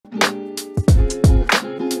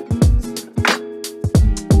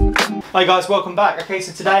Hi guys, welcome back. Okay,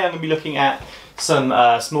 so today I'm going to be looking at some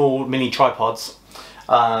small mini tripods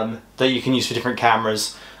that you can use for different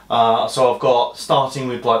cameras. So I've got, starting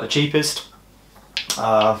with like the cheapest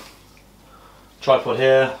tripod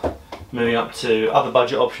here, moving up to other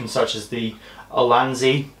budget options such as the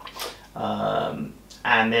Ulanzi, and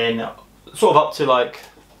then sort of up to like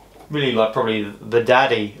really like probably the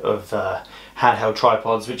daddy of handheld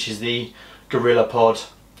tripods, which is the GorillaPod,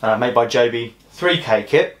 made by Joby 3K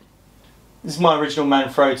kit. This is my original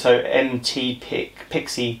Manfrotto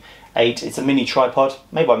MT-BPIXI-B. It's a mini tripod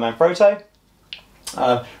made by Manfrotto.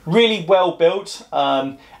 Really well built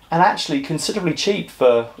and actually considerably cheap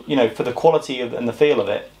for for the quality and the feel of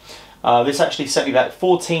it. This actually set me back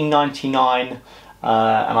 $14.99, and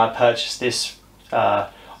I purchased this on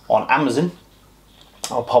Amazon.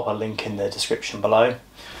 I'll pop a link in the description below.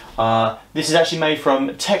 This is actually made from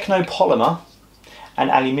technopolymer and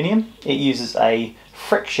aluminium. It uses a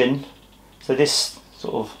friction. So this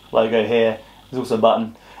sort of logo here is also a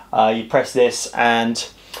button. You press this and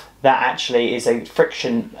that actually is a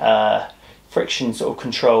friction sort of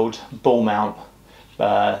controlled ball mount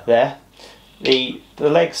there. The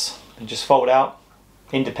legs can just fold out,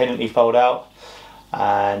 independently fold out,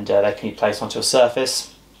 and they can be placed onto a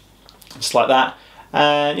surface just like that.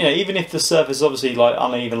 And even if the surface is obviously like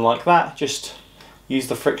uneven like that, just use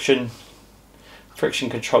the friction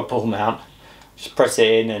controlled ball mount. Just press it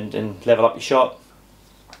in and level up your shot.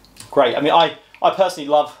 Great. I mean, I personally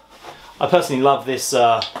love this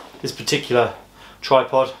this particular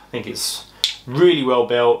tripod. I think it's really well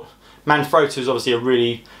built. Manfrotto is obviously a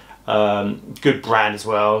really good brand as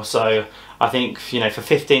well. So I think for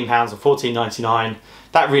 £15 or $14.99,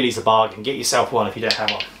 that really is a bargain. Get yourself one if you don't have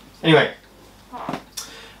one. Anyway,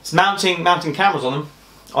 it's mounting cameras on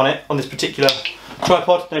this particular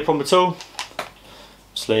tripod. No problem at all.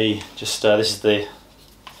 Obviously, just this is the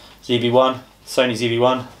ZV-1, Sony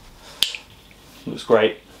ZV-1. Looks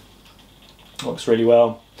great. Works really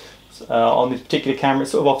well. On this particular camera,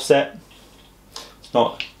 it's sort of offset. It's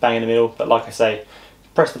not bang in the middle, but like I say,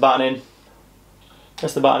 press the button in,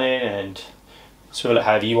 and swivel it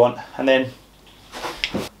however you want. And then,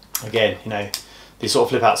 again, these sort of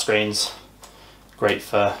flip-out screens, great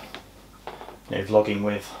for vlogging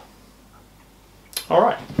with. All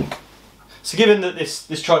right. So given that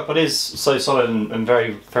this tripod is so solid and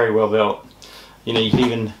very well built, you can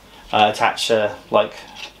even attach like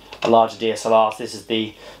a larger DSLR. So this is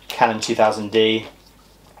the Canon 2000D,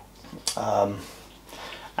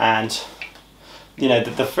 and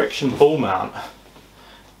the friction ball mount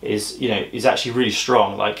is actually really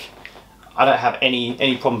strong. Like, I don't have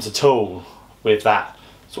any problems at all with that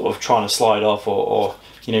sort of trying to slide off or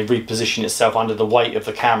reposition itself under the weight of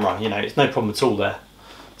the camera. It's no problem at all there.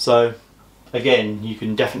 So again, you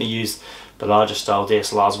can definitely use the larger style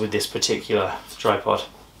DSLRs with this particular tripod.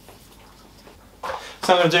 So what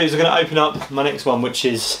I'm going to do is I'm going to open up my next one, which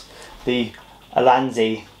is the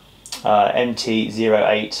Ulanzi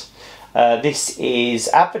MT-08. This is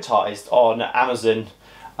advertised on Amazon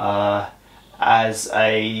as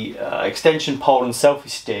a extension pole and selfie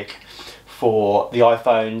stick for the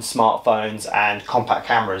iPhone, smartphones and compact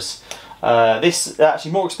cameras. This is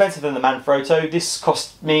actually more expensive than the Manfrotto. This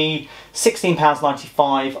cost me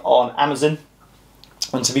 £16.95 on Amazon,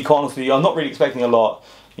 and to be quite honest with you, I'm not really expecting a lot.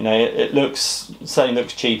 It certainly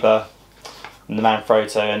looks cheaper than the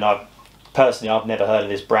Manfrotto, and I've never heard of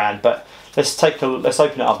this brand. But let's open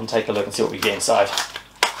it up and take a look and see what we get inside.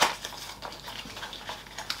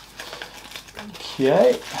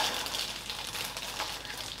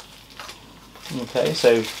 Okay,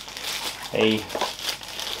 so the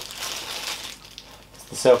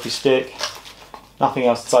selfie stick, nothing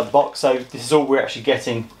else inside the box. So this is all we're actually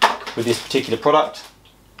getting with this particular product.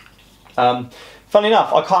 Funnily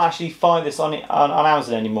enough, I can't actually find this on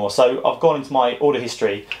Amazon anymore, so I've gone into my order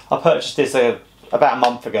history. I purchased this about a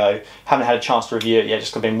month ago, haven't had a chance to review it yet,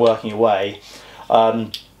 just because I've been working away.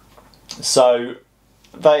 So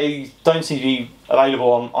they don't seem to be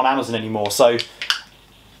available on Amazon anymore, so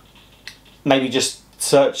maybe just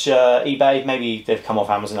search eBay, maybe they've come off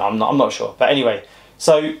Amazon, I'm not sure. But anyway,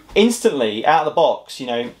 so instantly out of the box,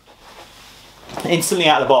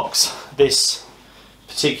 this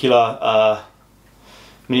particular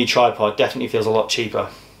mini tripod definitely feels a lot cheaper.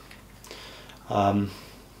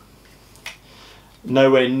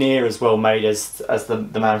 Nowhere near as well made as the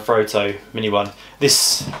Manfrotto mini one.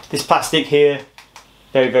 This plastic here,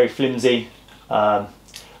 very flimsy.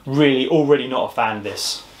 Really, already not a fan of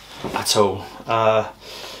this at all.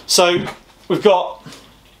 So we've got.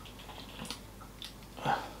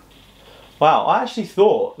 Wow, I actually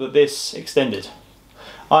thought that this extended.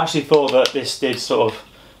 I actually thought that this did sort of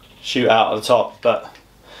shoot out at the top, but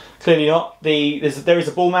clearly not. There is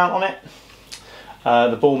a ball mount on it.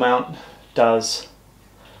 The ball mount is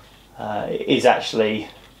actually,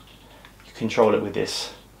 you control it with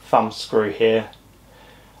this thumb screw here.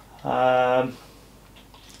 Wow,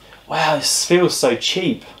 this feels so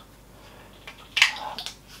cheap.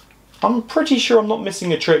 I'm pretty sure I'm not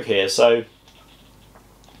missing a trick here, so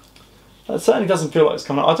that certainly doesn't feel like it's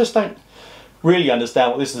coming up. I just don't really understand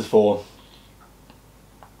what this is for.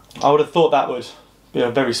 I would have thought that would be a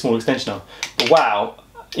very small extension of. But wow,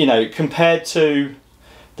 you know, compared to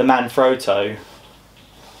the Manfrotto,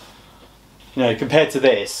 you know, compared to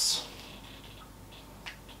this,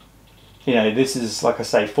 you know, this is, like I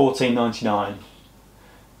say, $14.99.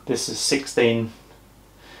 This is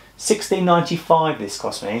 $16.95 this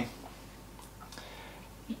cost me.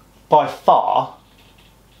 By far,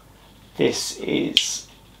 this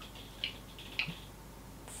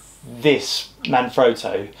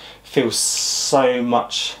Manfrotto feels so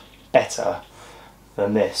much better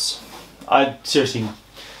than this. I seriously,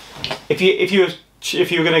 if you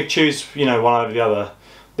were going to choose, you know, one over the other,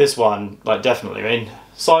 this one, like, definitely. I mean,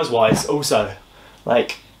 size-wise, also,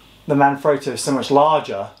 like, the Manfrotto is so much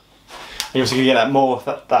larger. You also get that more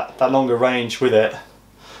that longer range with it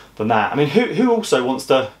than that. I mean, who also wants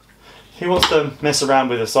to mess around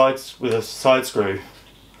with a side screw, with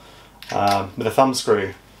a thumb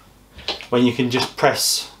screw, when you can just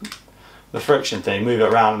press the friction thing, move it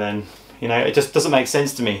around, and then, you know, it just doesn't make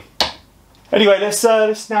sense to me. Anyway, let's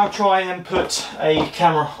now try and put a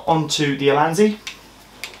camera onto the Ulanzi.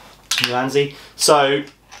 So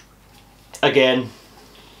again,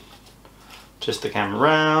 just the camera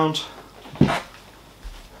round.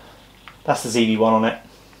 That's the ZV-1 on it.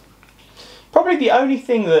 Probably the only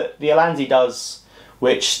thing that the Ulanzi does,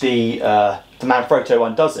 which the Manfrotto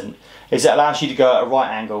one doesn't, is it allows you to go at a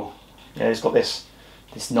right angle. You know, it's got this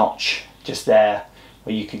notch just there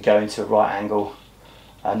where you could go into a right angle,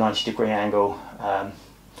 a 90-degree angle.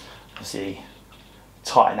 Obviously,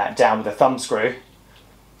 tighten that down with a thumb screw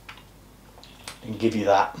and give you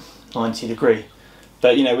that 90-degree.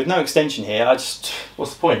 But, you know, with no extension here, what's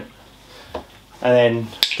the point? And then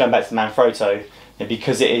going back to the Manfrotto,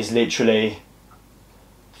 because it is literally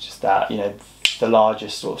just that, you know, the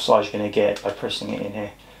largest sort of size you're going to get by pressing it in here.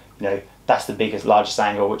 You know, that's the largest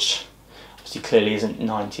angle, which obviously clearly isn't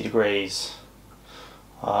 90 degrees.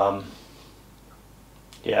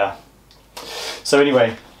 Yeah. So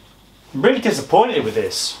anyway, I'm really disappointed with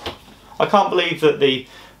this. I can't believe that the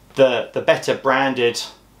better branded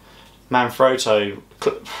Manfrotto,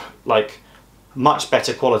 like, much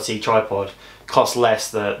better quality tripod, costs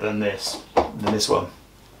less than this one.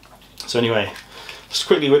 So anyway, just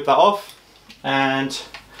quickly whip that off, and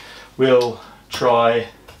we'll try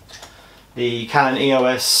the Canon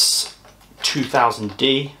EOS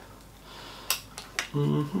 2000D.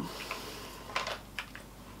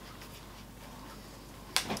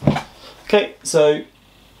 Okay, so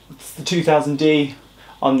it's the 2000D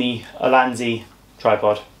on the Ulanzi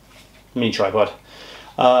tripod, mini tripod,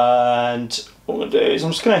 and what I'm going to do is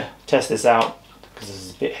I'm just going to test this out because this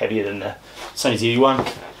is a bit heavier than the Sony ZV-1.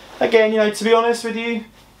 Again, you know, to be honest with you,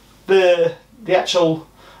 the actual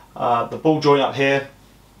the ball joint up here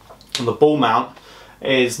and the ball mount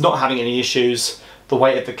is not having any issues. The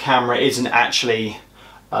weight of the camera isn't actually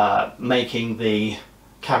making the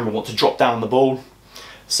camera want to drop down on the ball.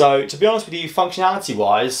 So to be honest with you, functionality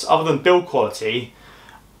wise, other than build quality,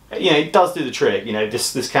 you know, it does do the trick. You know,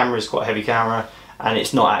 this camera is quite a heavy camera and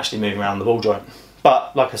it's not actually moving around the ball joint.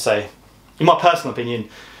 But like I say, in my personal opinion,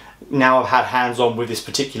 now I've had hands on with this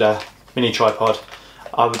particular mini tripod,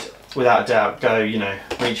 I would without a doubt go, you know,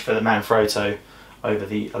 reach for the Manfrotto over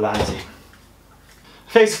the Ulanzi.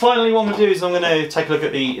 Okay, so finally what I'm going to do is I'm going to take a look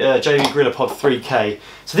at the Joby GorillaPod 3K.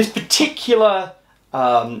 So this particular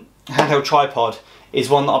handheld tripod is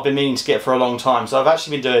one that I've been meaning to get for a long time. So I've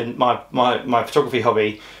actually been doing my photography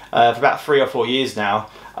hobby for about 3 or 4 years now,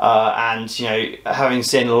 and you know, having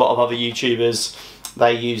seen a lot of other YouTubers,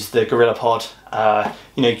 they use the GorillaPod.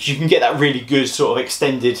 You know, you can get that really good sort of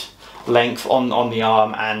extended length on the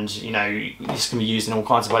arm, and you know, this can be used in all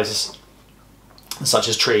kinds of places, such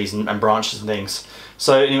as trees and branches and things.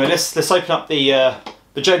 So anyway, let's open up the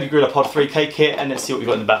Joby GorillaPod 3K kit and let's see what we've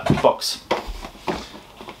got in the back box.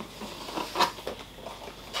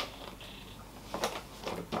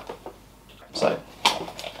 So,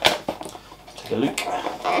 take a look.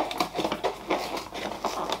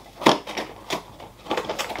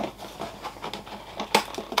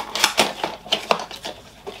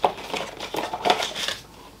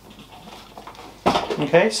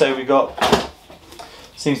 Okay, so we've got,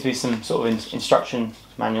 seems to be some sort of instruction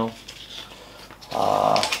manual.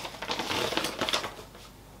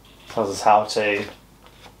 tells us how to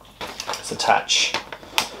attach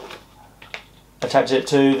it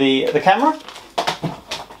to the camera.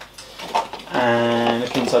 And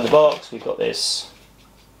looking inside the box, we've got this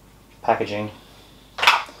packaging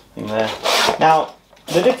thing there. Now,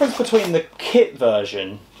 the difference between the kit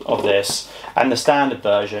version of this and the standard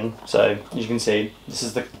version, so as you can see, this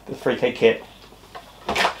is the 3K kit.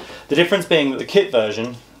 The difference being that the kit version,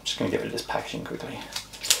 I'm just going to get rid of this packaging quickly.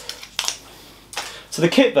 So the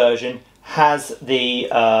kit version has the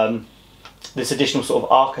this additional sort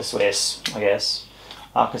of Arca Swiss, I guess,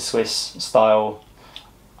 Arca Swiss style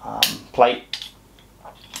plate.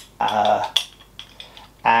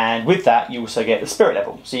 And with that you also get the spirit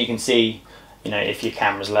level, so you can see, you know, if your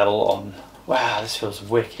camera's level on. Wow, this feels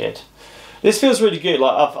wicked. This feels really good.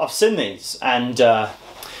 Like I've seen these and I've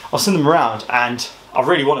seen them around, and I've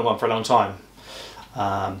really wanted one for a long time.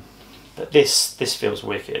 But this feels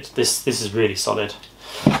wicked. This is really solid.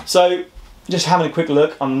 So just having a quick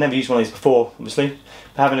look. I've never used one of these before, obviously.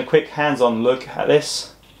 But having a quick hands-on look at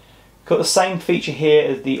this. Got the same feature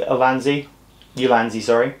here as the Ulanzi,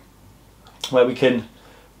 sorry, where we can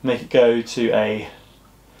make it go to a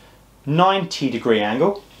 90-degree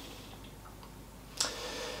angle.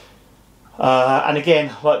 And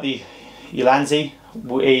again, like the Ulanzi,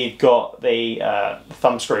 we've got the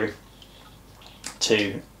thumb screw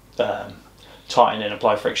to tighten and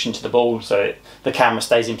apply friction to the ball so the camera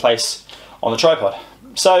stays in place on the tripod.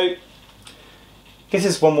 So I guess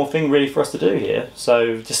there's one more thing really for us to do here.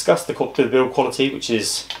 So discuss the build quality, which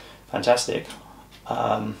is fantastic.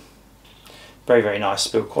 Very, very nice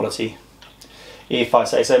build quality, if I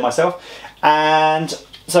say so myself. And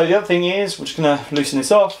so the other thing is, we're just going to loosen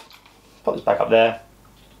this off, put this back up there,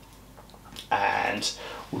 and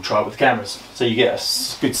we'll try it with the cameras. So you get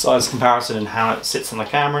a good size comparison and how it sits on the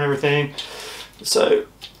camera and everything. So,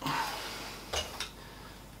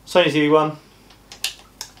 Sony ZV-1.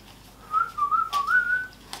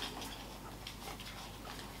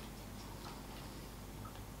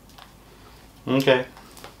 Okay.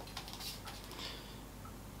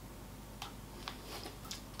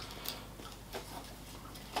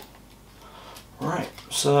 Right,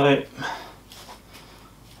 so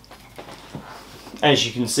as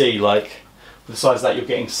you can see, like with the size of that, you're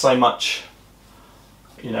getting so much,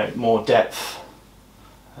 you know, more depth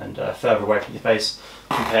and further away from your face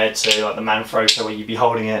compared to like the Manfrotto, where you'd be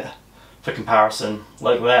holding it for comparison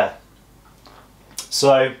like there.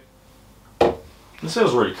 So this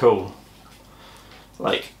feels really cool.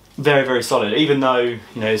 Like very, very solid, even though, you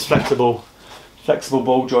know, there's flexible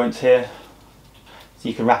ball joints here, so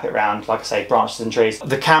you can wrap it around, like I say, branches and trees.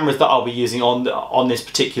 The cameras that I'll be using on this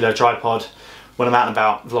particular tripod when I'm out and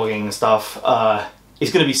about vlogging and stuff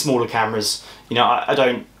is going to be smaller cameras. You know,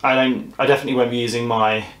 I definitely won't be using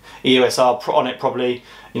my EOS R on it probably.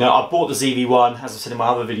 You know, I bought the ZV-1, as I've said in my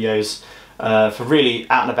other videos, for really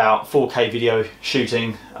out and about 4K video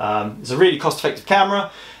shooting. It's a really cost-effective camera.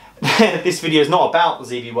 This video is not about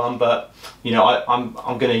the ZV-1, but you know, I'm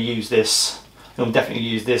going to use this. I'll definitely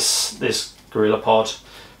use this GorillaPod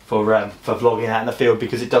for vlogging out in the field,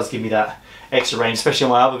 because it does give me that extra range, especially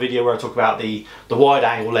on my other video where I talk about the wide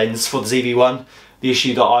angle lens for the ZV-1. The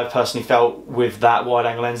issue that I've personally felt with that wide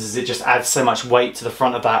angle lens is it just adds so much weight to the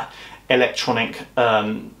front of that electronic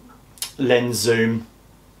lens zoom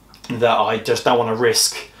that I just don't want to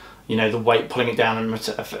risk, you know, the weight pulling it down and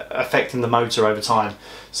affecting the motor over time.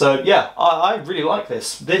 So yeah, I really like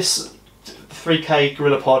this. This 3K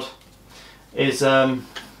GorillaPod is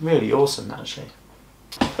really awesome, actually.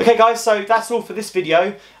 Okay guys, so that's all for this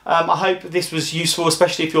video. I hope this was useful,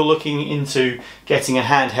 especially if you're looking into getting a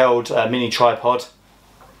handheld mini tripod.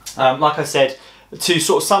 Like I said, to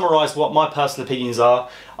sort of summarise what my personal opinions are,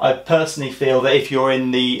 I personally feel that if you're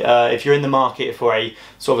in the market for a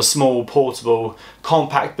sort of a small, portable,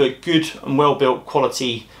 compact but good and well built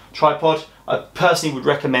quality tripod, I personally would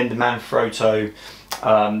recommend the Manfrotto.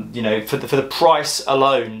 You know, for the price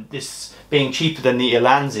alone, this being cheaper than the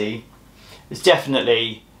Ulanzi, is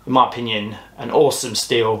definitely, in my opinion, an awesome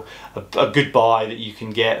steal, a good buy that you can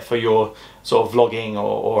get for your sort of vlogging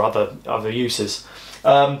or other uses.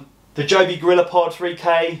 The Joby GorillaPod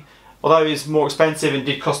 3K, although it's more expensive and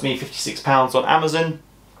did cost me £56 on Amazon,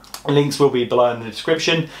 links will be below in the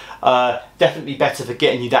description. Definitely better for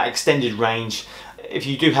getting you that extended range. If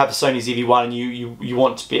you do have a Sony ZV-1 and you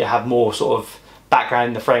want to have more sort of background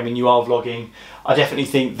in the frame when you are vlogging, I definitely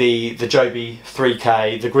think the Joby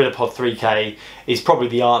 3K, the GorillaPod 3K is probably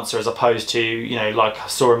the answer, as opposed to, you know, like I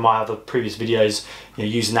saw in my other previous videos, you know,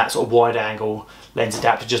 using that sort of wide angle lens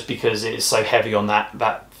adapter, just because it is so heavy on that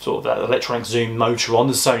sort of that electronic zoom motor on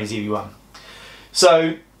the Sony ZV-1.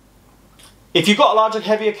 So If you've got a larger,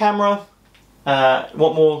 heavier camera,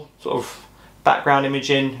 want more sort of background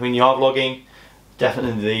imaging when you are vlogging,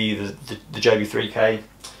 definitely the Joby 3K.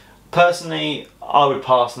 Personally, I would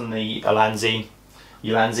pass on the Ulanzi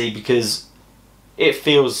because it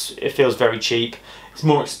feels very cheap. It's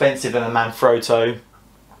more expensive than the Manfrotto.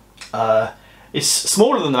 It's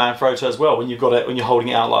smaller than the Manfrotto as well when you've got it, when you're holding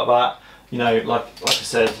it out like that. You know, like I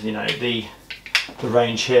said, you know, the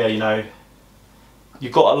range here, you know,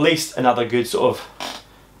 you've got at least another good sort of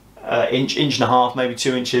inch and a half, maybe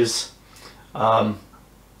 2 inches when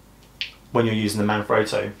you're using the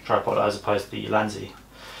Manfrotto tripod as opposed to the Ulanzi.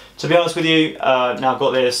 To be honest with you, now I've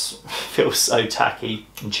got this, feels so tacky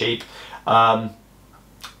and cheap. I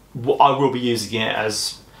will be using it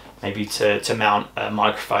as maybe to mount a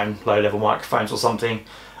microphone, low-level microphones or something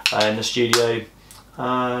in the studio.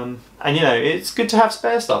 And you know, it's good to have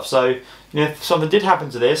spare stuff. So you know, if something did happen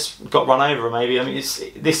to this, got run over maybe, I mean,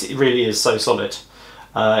 this really is so solid.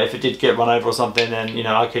 If it did get run over or something, then you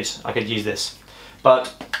know, I could use this.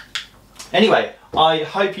 But anyway, I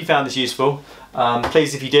hope you found this useful.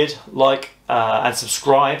 Please, if you did, like and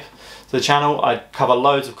subscribe to the channel. I cover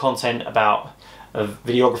loads of content about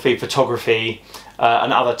videography, photography,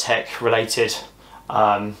 and other tech related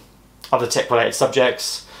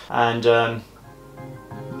subjects. And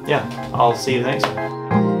yeah, I'll see you in the next one.